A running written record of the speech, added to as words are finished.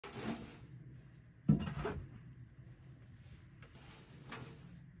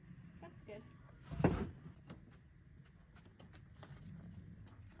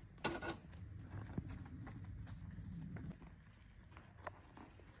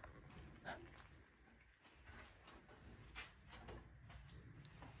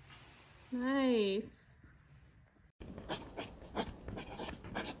Nice.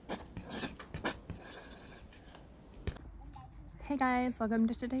 Hey guys, welcome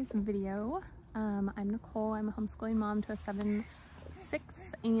to today's video. I'm Nicole. I'm a homeschooling mom to a 7, 6,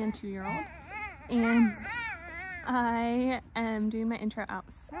 and 2-year-old. And I am doing my intro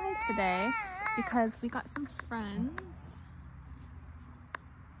outside today because we got some friends.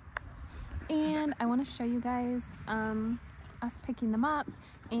 And I want to show you guys us picking them up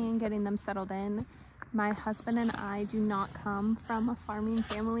and getting them settled in. My husband and I do not come from a farming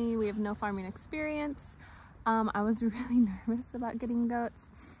family. We have no farming experience. I was really nervous about getting goats,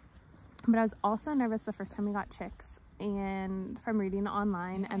 but I was also nervous the first time we got chicks and from reading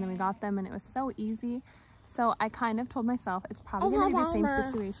online, and then we got them and it was so easy. So I kind of told myself it's probably going to be the same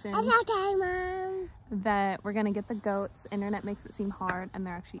situation. It's okay, Mom. That we're going to get the goats. Internet makes it seem hard and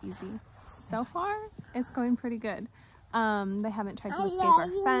they're actually easy. So far, it's going pretty good. They haven't tried to escape our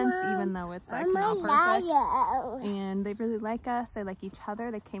fence, even though it's like not perfect. And they really like us. They like each other.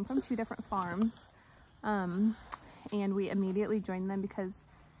 They came from 2 different farms. And we immediately joined them because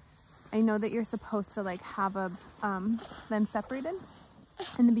I know that you're supposed to like have a them separated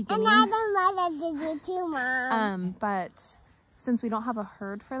in the beginning. But since we don't have a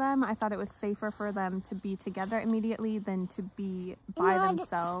herd for them, I thought it was safer for them to be together immediately than to be by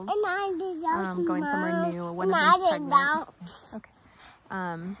themselves, going somewhere new. One of them's pregnant. Okay.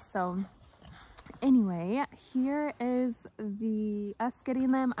 So anyway, here is us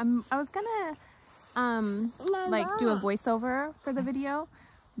getting them. I was gonna like do a voiceover for the video,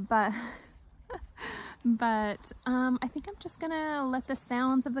 but I think I'm just gonna let the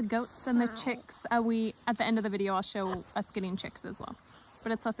sounds of the goats and the chicks, at the end of the video I'll show us getting chicks as well,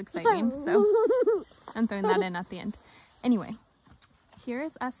 but it's less exciting, so I'm throwing that in at the end. Anyway, here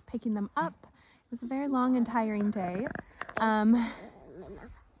is us picking them up. It was a very long and tiring day.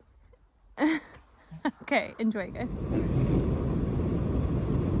 Okay, enjoy, guys.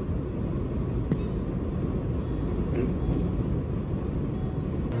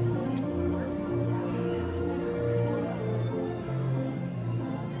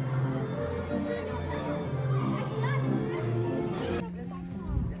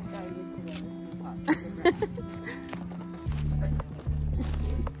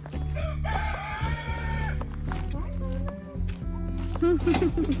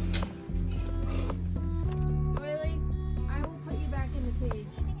 Wiley, I will put you back in the cage.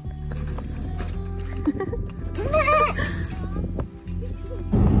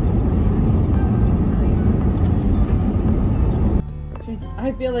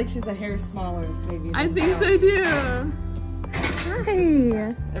 I feel like she's a hair smaller, maybe. I think so too.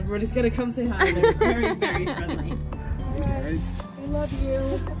 Hi. Everybody's gonna come say hi. They're very, very friendly. Hi guys. I love you.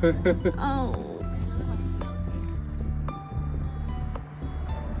 Oh.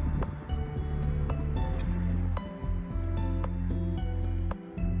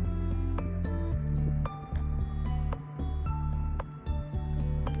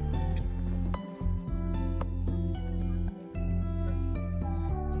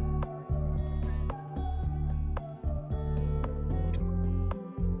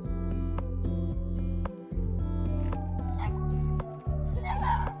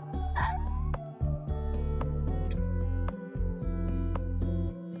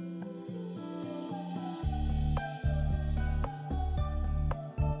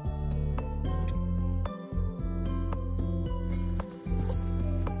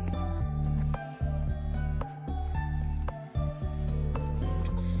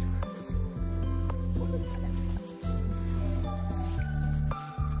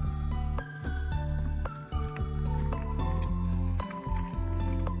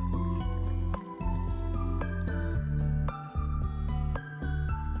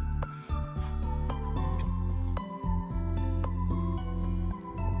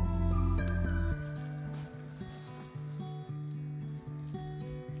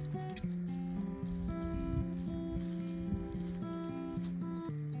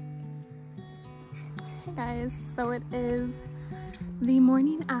 Hey guys, so it is the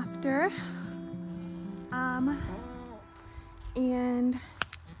morning after, and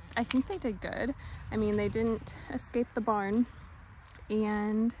I think they did good. I mean, they didn't escape the barn,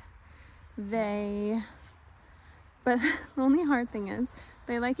 and but the only hard thing is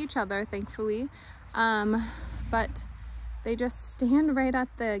they like each other, thankfully, but they just stand right at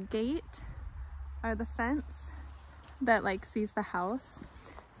the gate or the fence that like sees the house.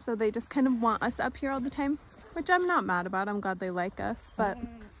 So they just kind of want us up here all the time, which I'm not mad about. I'm glad they like us, but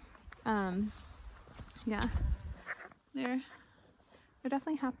yeah, they're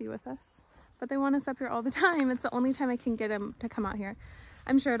definitely happy with us, but they want us up here all the time. It's the only time I can get them to come out here.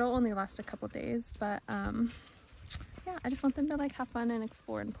 I'm sure it'll only last a couple days, but yeah, I just want them to like have fun and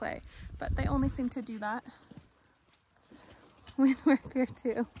explore and play. But they only seem to do that when we're there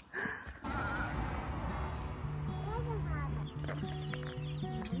too.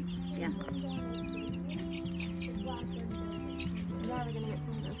 Yeah. Yeah, we're gonna get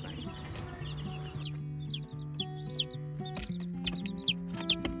some of those signs.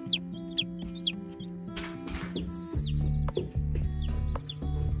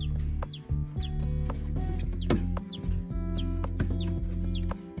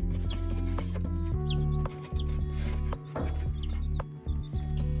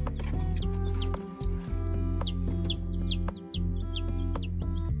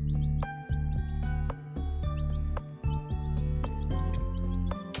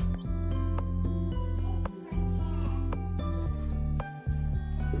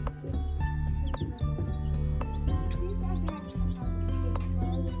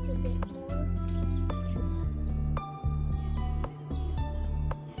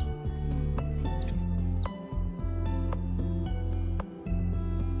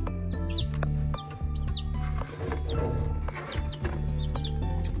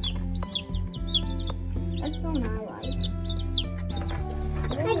 That's the one I like.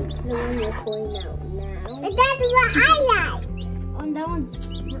 That's the one you're pulling out now. And that's what I like. Oh, and that one's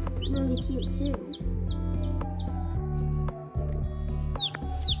really cute too.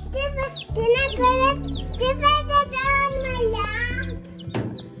 Can I put it on my lap? Can I put it on my lap?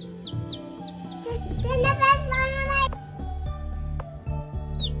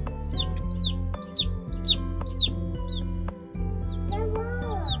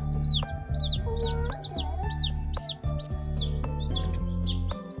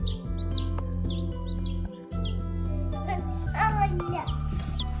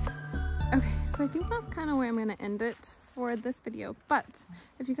 Okay, so I think that's kind of where I'm going to end it for this video. But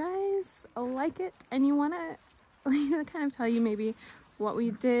if you guys like it and you want to kind of tell you maybe what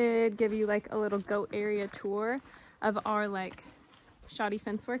we did, give you like a little goat area tour of our like shoddy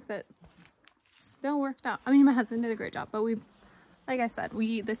fence work that still worked out. I mean, my husband did a great job, but like I said,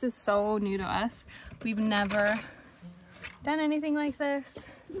 this is so new to us. We've never done anything like this.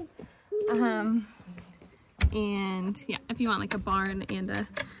 And yeah, if you want like a barn and a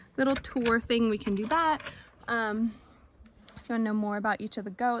little tour thing, we can do that. If you want to know more about each of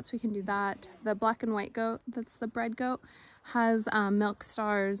the goats, we can do that. The black and white goat, that's the bred goat, has milk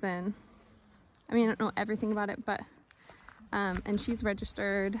stars, and I mean, I don't know everything about it, but and she's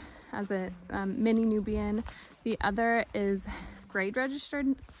registered as a mini Nubian. The other is grade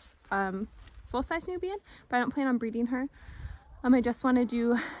registered, full-size Nubian, but I don't plan on breeding her. I just want to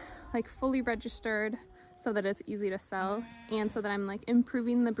do like fully registered so that it's easy to sell, and so that I'm like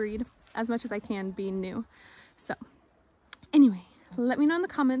improving the breed as much as I can being new. So anyway, let me know in the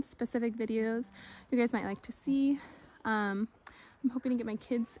comments specific videos you guys might like to see. I'm hoping to get my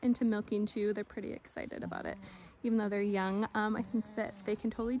kids into milking too. They're pretty excited about it. Even though they're young, I think that they can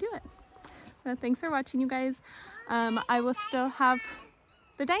totally do it. So thanks for watching, you guys. I will still have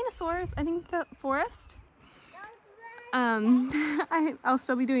the dinosaurs, I think the forest. I'll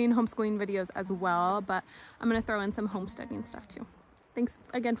still be doing homeschooling videos as well, but I'm going to throw in some homesteading stuff too. Thanks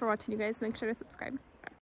again for watching, you guys. Make sure to subscribe.